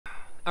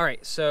All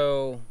right,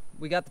 so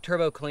we got the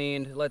turbo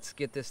cleaned. Let's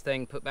get this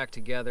thing put back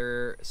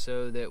together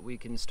so that we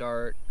can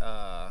start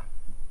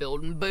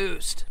building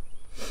boost.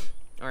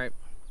 All right,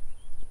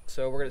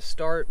 so we're gonna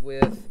start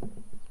with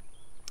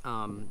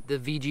the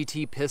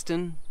VGT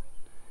piston.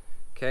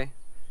 Okay,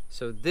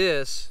 so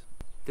this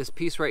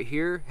piece right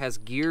here has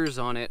gears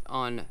on it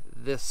on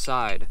this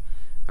side.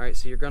 All right,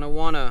 so you're gonna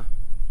wanna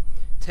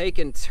take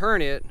and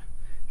turn it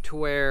to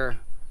where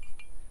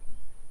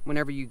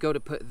whenever you go to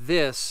put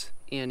this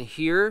in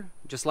here,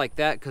 just like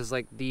that, because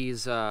like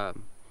these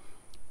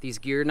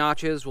gear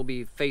notches will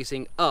be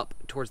facing up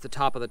towards the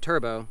top of the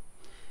turbo,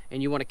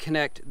 and you want to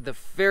connect the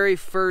very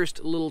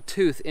first little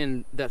tooth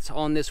in that's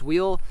on this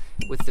wheel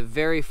with the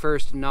very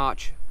first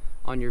notch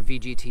on your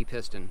VGT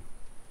piston.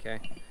 Okay,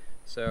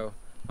 so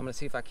I'm gonna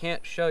see if I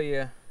can't show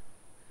you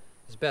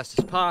as best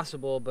as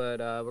possible, but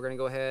we're gonna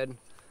go ahead,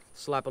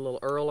 slap a little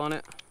Earl on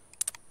it.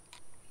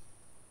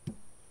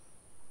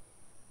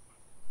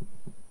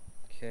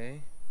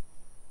 Okay.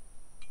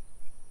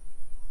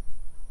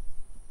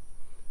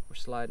 We're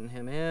sliding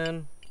him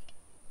in.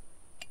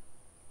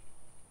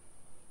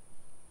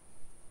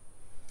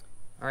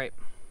 All right.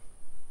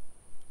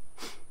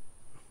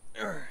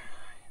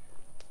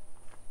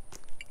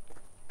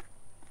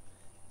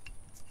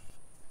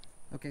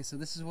 Okay, so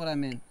this is what I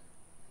meant.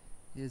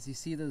 Is you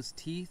see those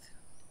teeth?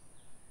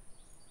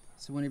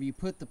 So whenever you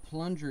put the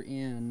plunger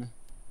in,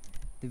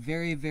 the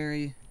very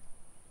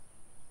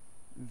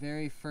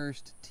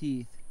first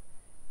teeth,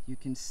 you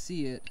can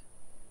see it.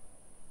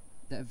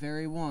 That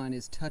very one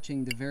is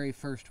touching the very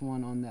first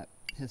one on that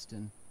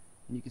piston,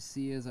 and you can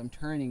see as I'm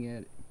turning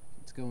it,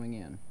 it's going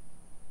in.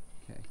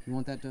 Okay, you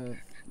want that to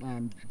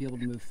be able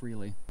to move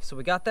freely. So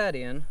we got that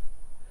in.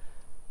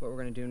 What we're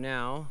going to do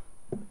now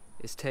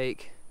is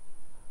take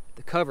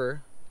the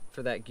cover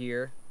for that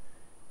gear.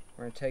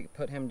 We're going to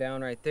put him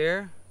down right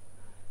there.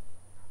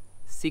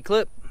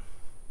 C-clip,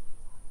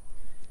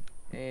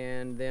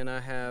 and then I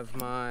have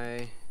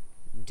my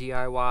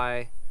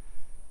DIY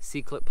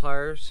C-clip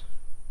pliers.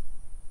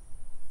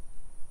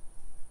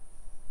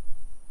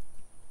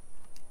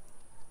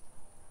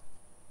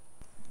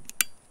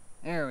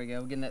 There we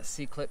go, getting that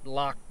C-clip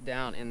locked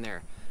down in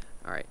there.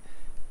 All right,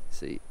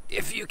 see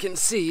if you can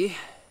see,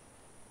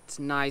 it's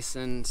nice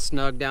and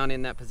snug down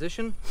in that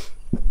position.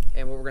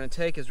 And what we're gonna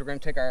take is we're gonna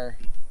take our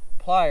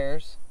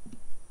pliers,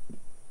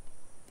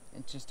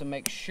 and just to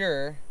make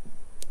sure,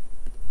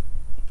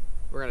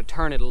 we're gonna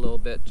turn it a little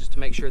bit just to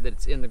make sure that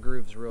it's in the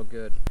grooves real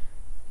good.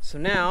 So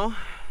now,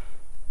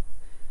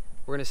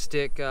 we're gonna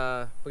stick, we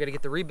gotta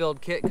get the rebuild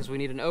kit because we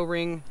need an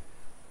O-ring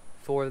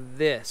for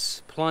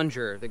this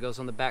plunger that goes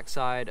on the back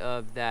side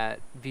of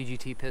that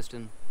VGT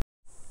piston.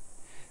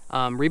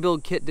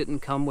 Rebuild kit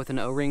didn't come with an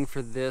O-ring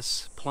for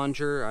this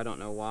plunger. I don't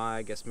know why.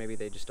 I guess maybe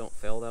they just don't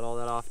fail that all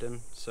that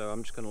often. So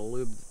I'm just gonna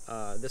lube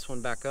this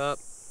one back up,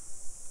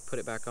 put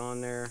it back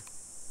on there.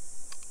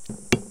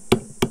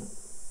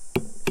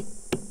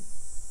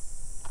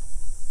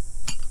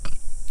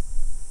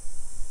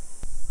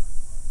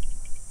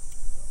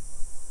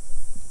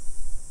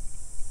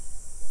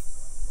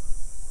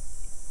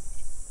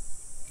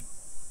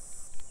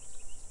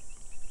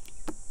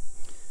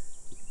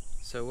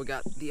 So we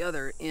got the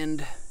other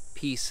end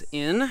piece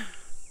in.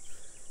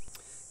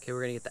 Okay,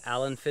 we're gonna get the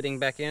Allen fitting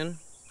back in.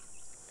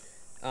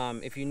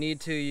 If you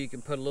need to, you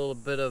can put a little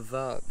bit of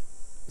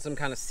some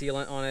kind of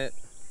sealant on it,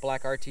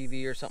 black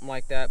RTV or something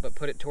like that, but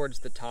put it towards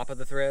the top of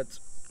the threads,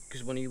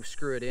 because when you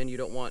screw it in, you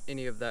don't want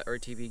any of that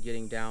RTV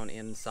getting down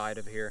inside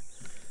of here.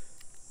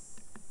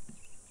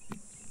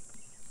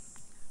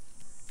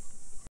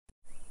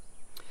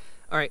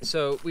 All right,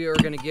 so we are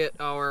gonna get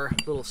our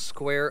little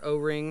square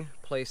O-ring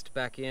placed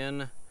back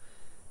in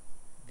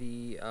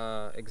the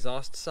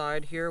exhaust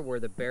side here where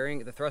the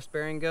thrust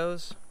bearing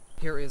goes.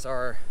 Here is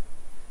our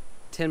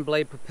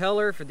 10-blade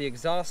propeller for the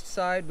exhaust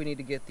side. We need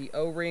to get the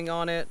O-ring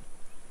on it,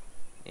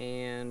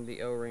 and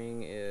the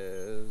O-ring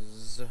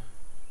is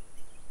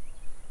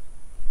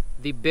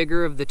the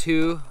bigger of the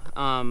two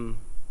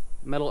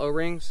metal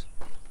O-rings.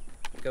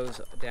 It goes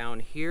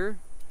down here,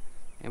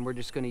 and we're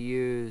just going to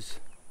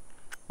use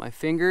my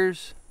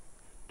fingers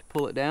to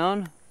pull it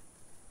down.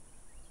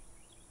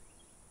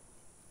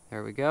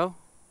 There we go.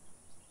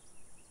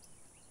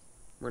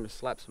 We're going to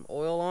slap some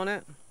oil on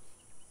it.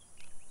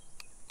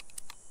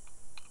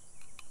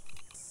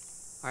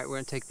 Alright, we're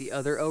going to take the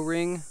other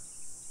O-ring,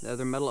 the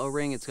other metal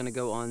O-ring. It's going to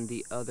go on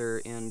the other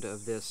end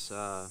of this,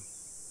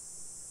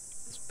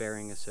 this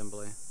bearing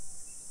assembly.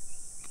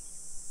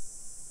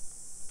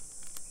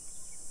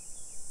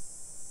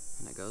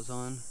 And it goes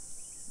on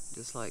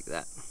just like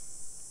that.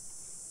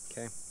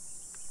 Okay.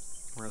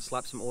 We're going to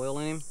slap some oil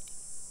in him.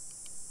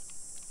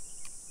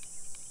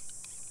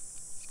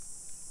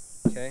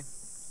 Okay.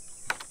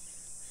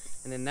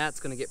 And then that's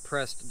going to get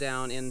pressed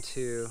down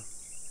into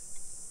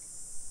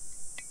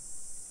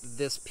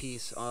this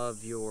piece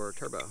of your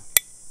turbo.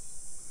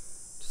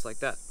 Just like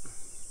that.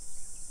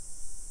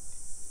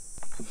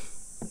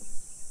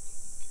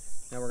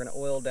 Now we're going to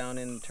oil down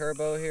in the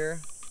turbo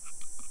here.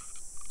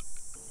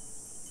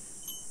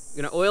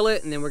 We're gonna oil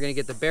it, and then we're gonna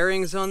get the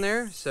bearings on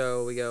there.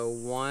 So we go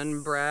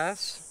 1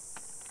 brass,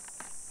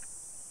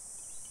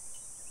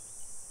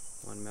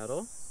 1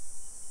 metal.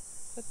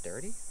 Is that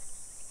dirty?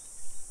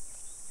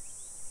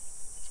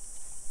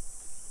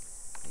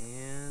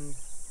 And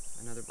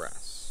another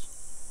brass.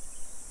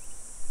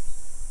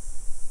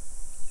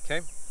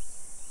 Okay.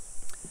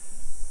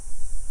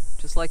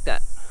 Just like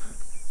that.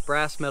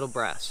 Brass, metal,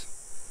 brass.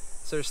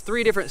 So there's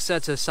 3 different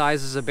sets of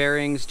sizes of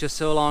bearings. Just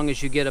so long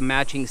as you get a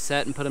matching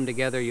set and put them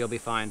together, you'll be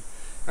fine.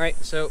 All right,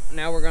 so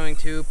now we're going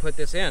to put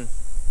this in.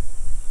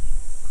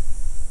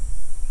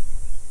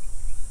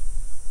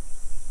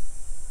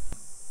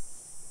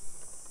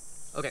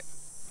 Okay,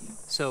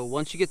 so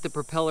once you get the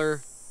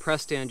propeller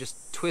pressed in, just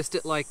twist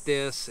it like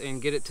this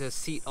and get it to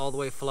seat all the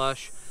way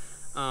flush.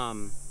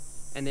 And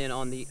then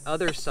on the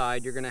other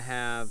side, you're gonna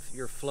have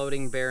your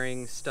floating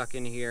bearing stuck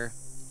in here.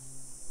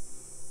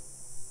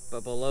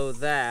 But below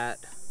that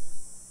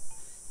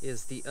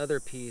is the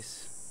other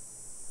piece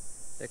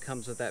that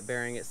comes with that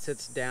bearing. It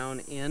sits down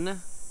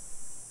in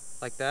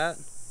like that.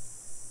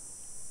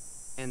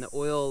 And the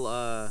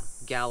oil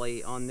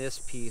galley on this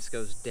piece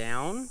goes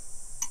down.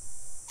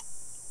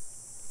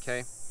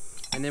 Okay.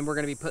 And then we're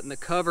going to be putting the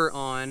cover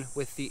on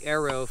with the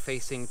arrow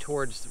facing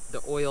towards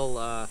the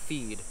oil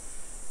feed.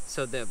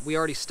 So that we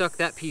already stuck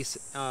that piece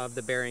of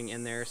the bearing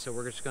in there. So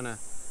we're just going to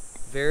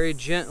very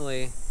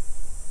gently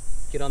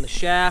get on the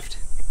shaft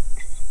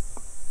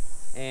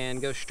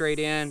and go straight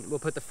in. We'll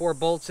put the 4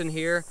 bolts in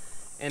here.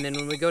 And then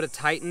when we go to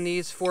tighten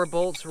these 4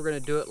 bolts, we're going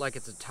to do it like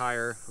it's a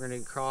tire. We're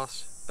going to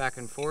cross back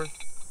and forth.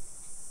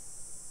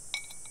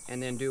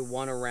 And then do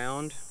 1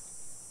 around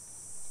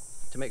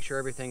to make sure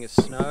everything is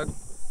snug.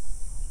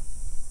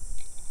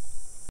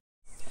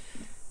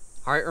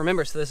 All right,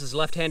 remember, so this is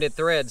left-handed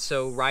thread,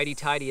 so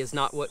righty-tighty is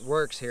not what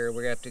works here.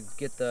 We're gonna have to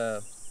get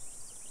the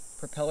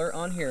propeller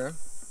on here,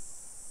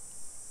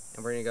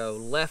 and we're gonna go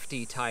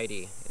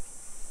lefty-tighty.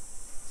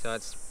 So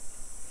it's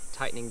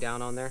tightening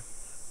down on there.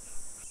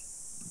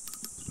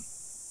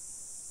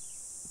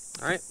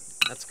 All right,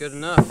 that's good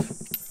enough.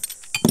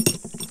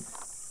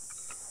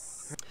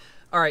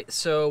 All right,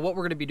 so what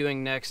we're gonna be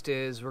doing next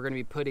is we're gonna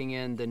be putting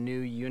in the new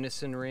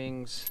unison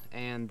rings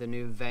and the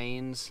new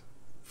vanes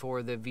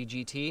for the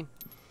VGT.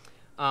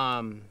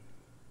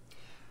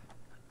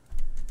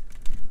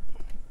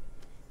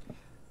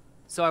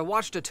 So I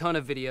watched a ton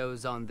of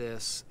videos on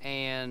this,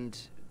 and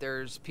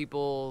there's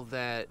people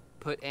that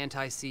put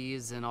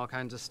anti-seize and all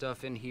kinds of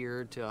stuff in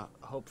here to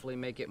hopefully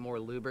make it more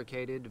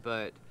lubricated,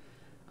 but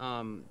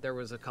there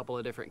was a couple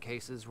of different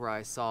cases where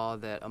I saw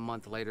that a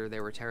month later they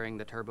were tearing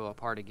the turbo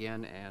apart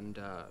again, and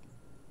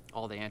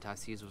all the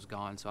anti-seize was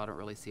gone, so I don't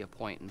really see a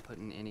point in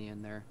putting any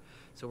in there.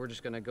 So we're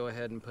just going to go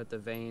ahead and put the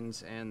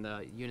vanes and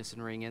the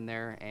unison ring in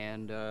there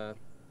and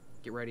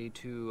get ready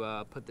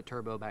to put the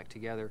turbo back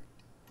together.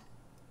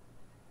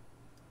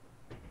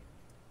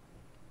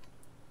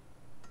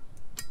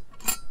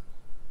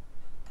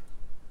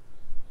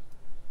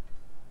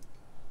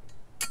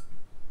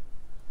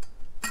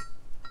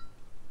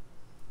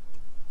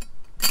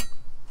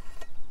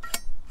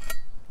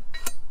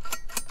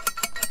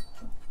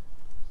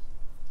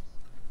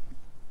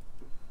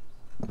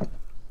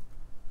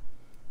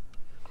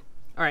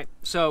 All right,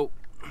 so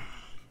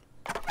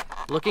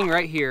looking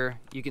right here,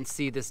 you can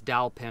see this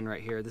dowel pin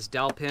right here. This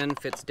dowel pin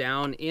fits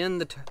down in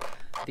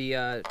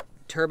the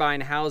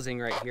turbine housing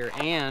right here,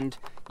 and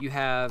you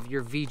have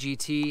your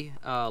VGT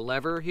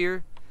lever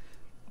here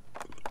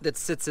that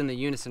sits in the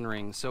unison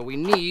ring. So we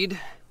need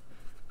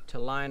to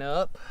line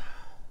up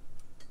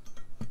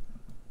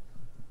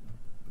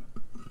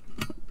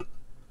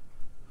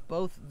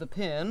both the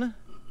pin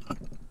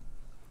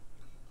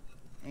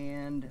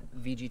and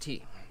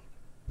VGT.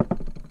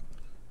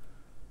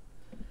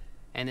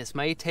 And this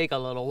may take a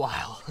little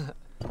while.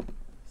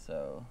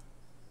 So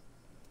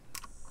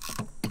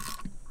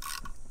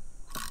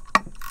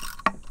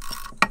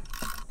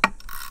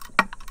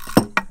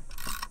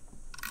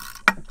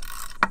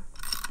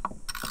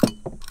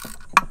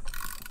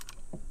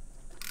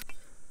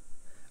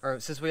all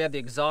right, since we have the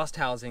exhaust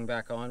housing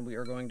back on, we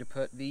are going to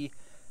put the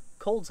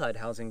cold side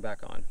housing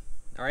back on.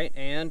 All right,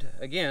 and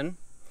again,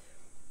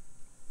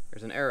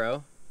 there's an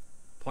arrow,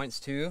 points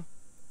to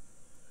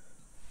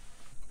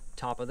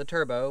top of the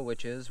turbo,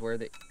 which is where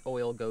the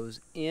oil goes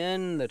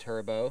in the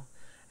turbo,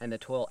 and the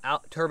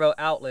turbo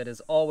outlet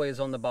is always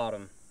on the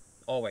bottom.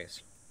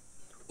 Always.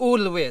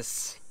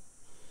 Always.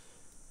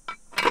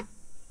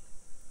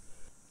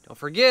 Don't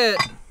forget,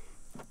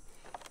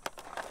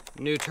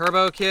 new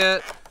turbo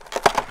kit,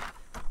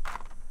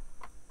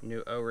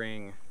 new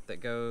O-ring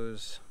that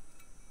goes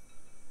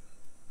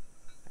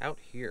out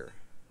here.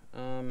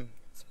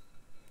 It's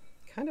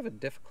kind of a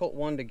difficult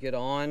one to get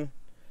on.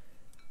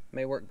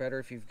 May work better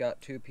if you've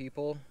got 2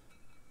 people.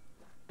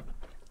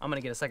 I'm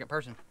gonna get a second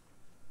person.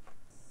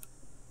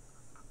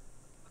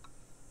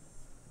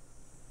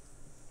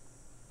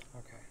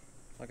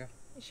 Okay.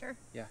 You sure?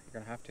 Yeah,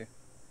 you're gonna have to.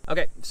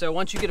 Okay, so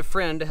once you get a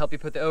friend to help you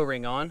put the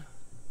O-ring on,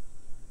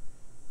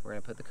 we're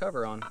gonna put the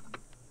cover on.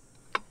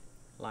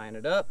 Line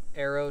it up,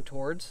 arrow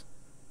towards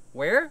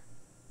where?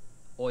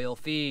 oil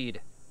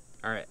feed.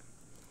 All right.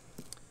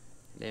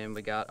 Then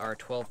we got our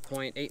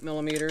 12.8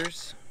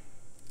 millimeters.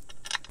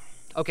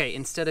 Okay,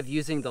 instead of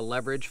using the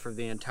leverage for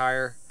the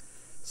entire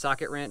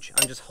socket wrench,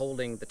 I'm just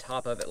holding the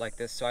top of it like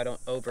this so I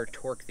don't over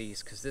torque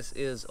these, because this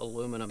is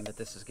aluminum that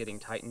this is getting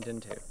tightened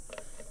into.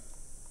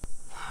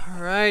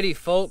 Alrighty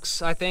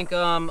folks, I think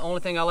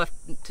only thing I left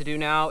to do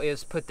now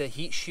is put the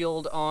heat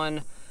shield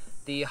on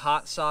the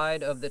hot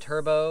side of the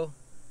turbo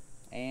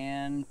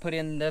and put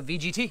in the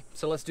VGT.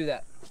 So let's do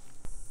that.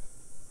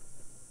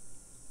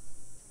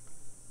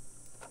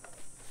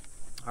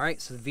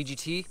 Alright, so the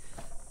VGT,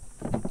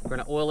 we're going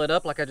to oil it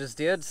up like I just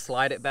did,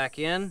 slide it back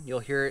in. You'll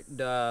hear it,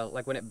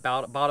 like when it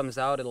bottoms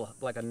out, it'll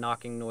like a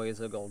knocking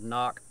noise, it'll go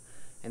knock,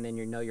 and then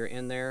you know you're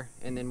in there.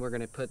 And then we're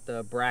going to put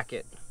the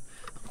bracket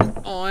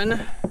on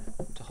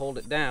to hold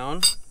it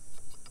down.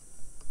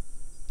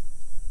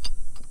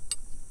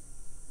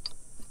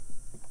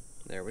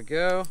 There we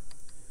go.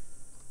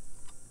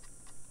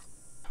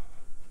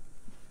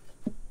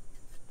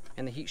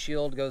 And the heat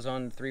shield goes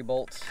on 3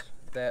 bolts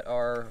that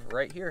are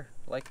right here,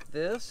 like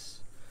this.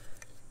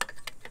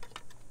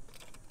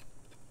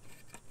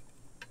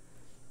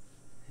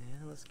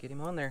 And let's get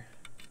him on there.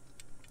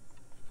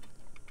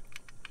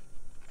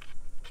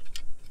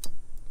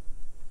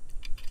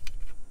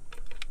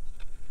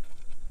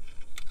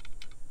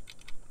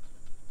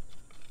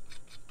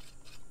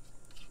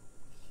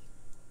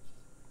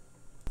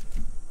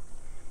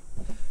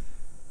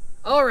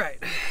 All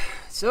right,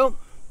 so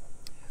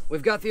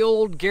we've got the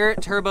old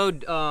Garrett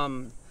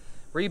turbo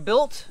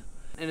rebuilt.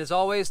 And as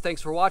always,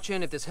 thanks for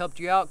watching. If this helped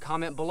you out,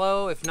 comment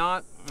below. If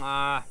not,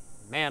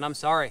 man, I'm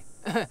sorry.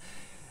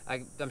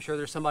 I'm sure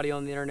there's somebody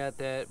on the internet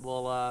that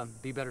will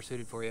be better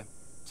suited for you.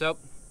 So,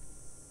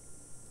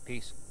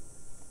 peace.